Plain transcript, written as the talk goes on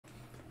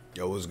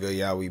Yo, what's good,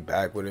 y'all? We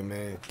back with it,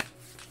 man.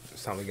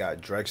 This time we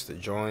got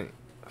DrexTheJoint,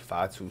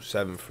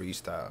 527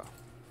 Freestyle.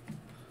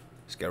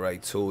 Let's get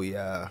right to it,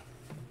 y'all.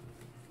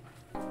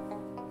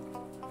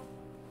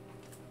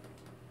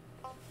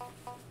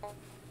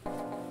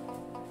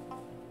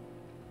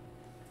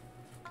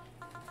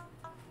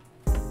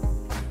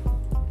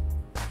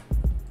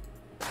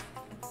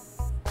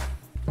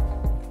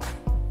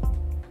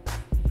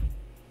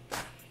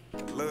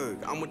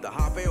 Look, I'm with the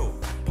hop L,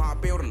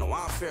 pop L to no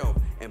I fell.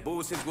 And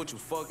bullshit's what you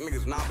fuck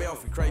niggas knock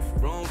out. We crave for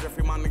room, just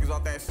free my niggas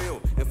off that seal.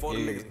 And for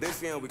the niggas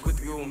this year, we quit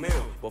to give a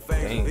meal. But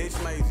fast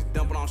bitch mates,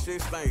 dumping on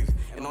shit stains.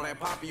 And on that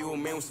poppy, you a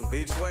man with some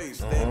bitch ways.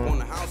 Step on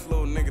the house,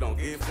 little nigga, don't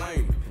get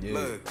flamed.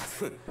 Look,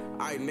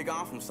 alright, nigga,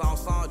 I'm from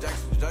Southside,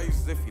 Jackson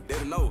Jays, if you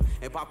didn't know.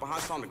 And pop a hot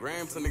shot on the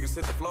gram, so niggas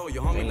hit the flow.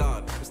 Your homie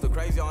dog, it's the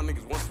crazy, y'all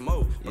niggas want some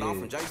more. But I'm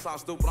from J-Side,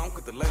 stupid, I'm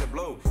quick to let it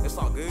blow. It's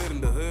all good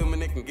in the hood,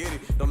 man, they can get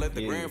it. Don't let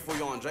the gram fool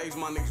you on J's,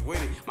 my niggas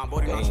with it. My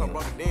body not so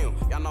broke it down.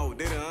 Y'all know who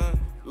did it, huh?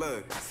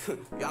 Look,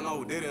 y'all know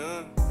who did it,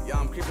 huh? Yeah,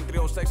 I'm creeping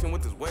 3 section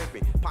with this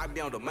weapon. Pipe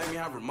down to make me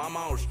have her mama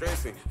on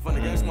stressing. From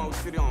the game smoke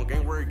city on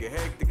game where it get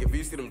hectic. If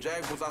you see them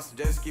jackboys, I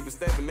suggest keep it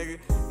stepping, nigga.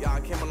 Yeah, I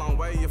came a long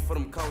way for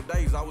them cold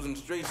days. I was in the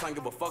streets, I ain't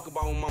give a fuck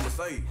about what mama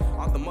say.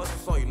 Off the muscle,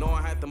 so you know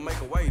I had to make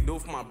a way. Do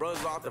it for my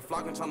brothers out there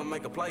flocking, trying to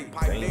make a play.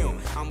 Pipe down,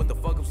 I'm with the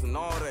fuck ups and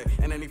all that.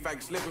 And any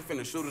fact slipping,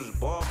 finna shooters the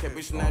ball. Can't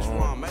bitch natural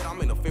where I'm at. I'm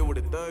in the field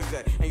with the thugs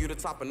at. And you the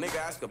top of nigga,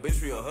 ask a bitch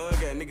for your hug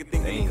at. Nigga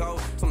think me cold,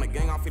 so I'm the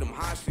gang, I feed them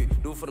hot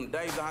shit. Do it for them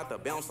days, I had to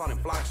bounce out and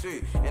flock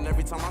shit. And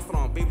every time I sit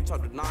on beat, we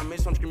talk to 9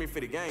 minutes, I'm screaming for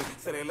the game.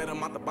 Say they let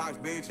them out the box,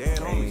 bitch. Dead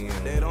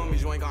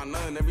homies, you ain't got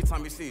none. Every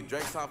time you see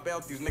Drake's hop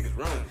out, these niggas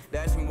run.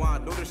 That's me why I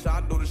do this shit,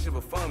 I do this shit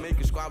for fun. Make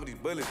you squad with these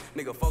bullets.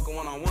 Nigga fucking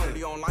one-on-one.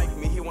 He don't like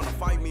me, he wanna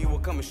fight me, he will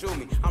come and shoot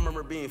me. I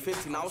remember being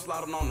 15, I was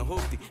sliding on the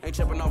hoopty. Ain't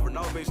tripping over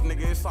no bitch,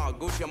 nigga, it's all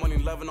Gucci. I'm only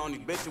loving on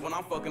these bitches when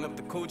I'm fucking up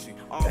the coochie.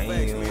 All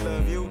facts, we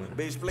love you,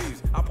 bitch,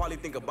 please. I probably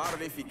think about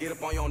it if you get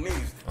up on your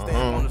knees. Stay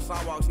up on the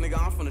sidewalks, nigga,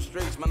 I'm from the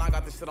streets. Man, I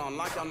got this shit on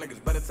lock, y'all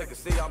niggas better take a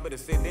seat, y'all better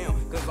sit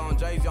down. Cause on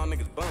J's, y'all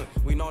niggas bun.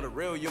 We know the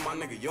real, you my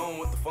nigga, you don't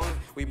want the fun.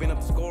 We been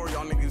up the score,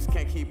 y'all niggas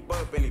can't keep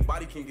up.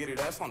 Anybody can get it,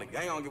 that's on the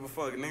gang, I don't give a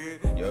fuck,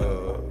 nigga.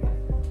 Yo,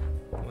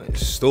 went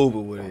stupid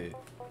with it.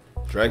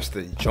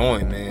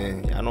 DrexTheJoint,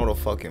 man. Y'all know the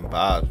fucking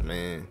vibes,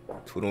 man.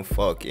 Who them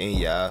fuck in,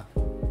 y'all?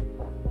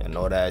 Y'all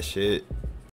know that shit.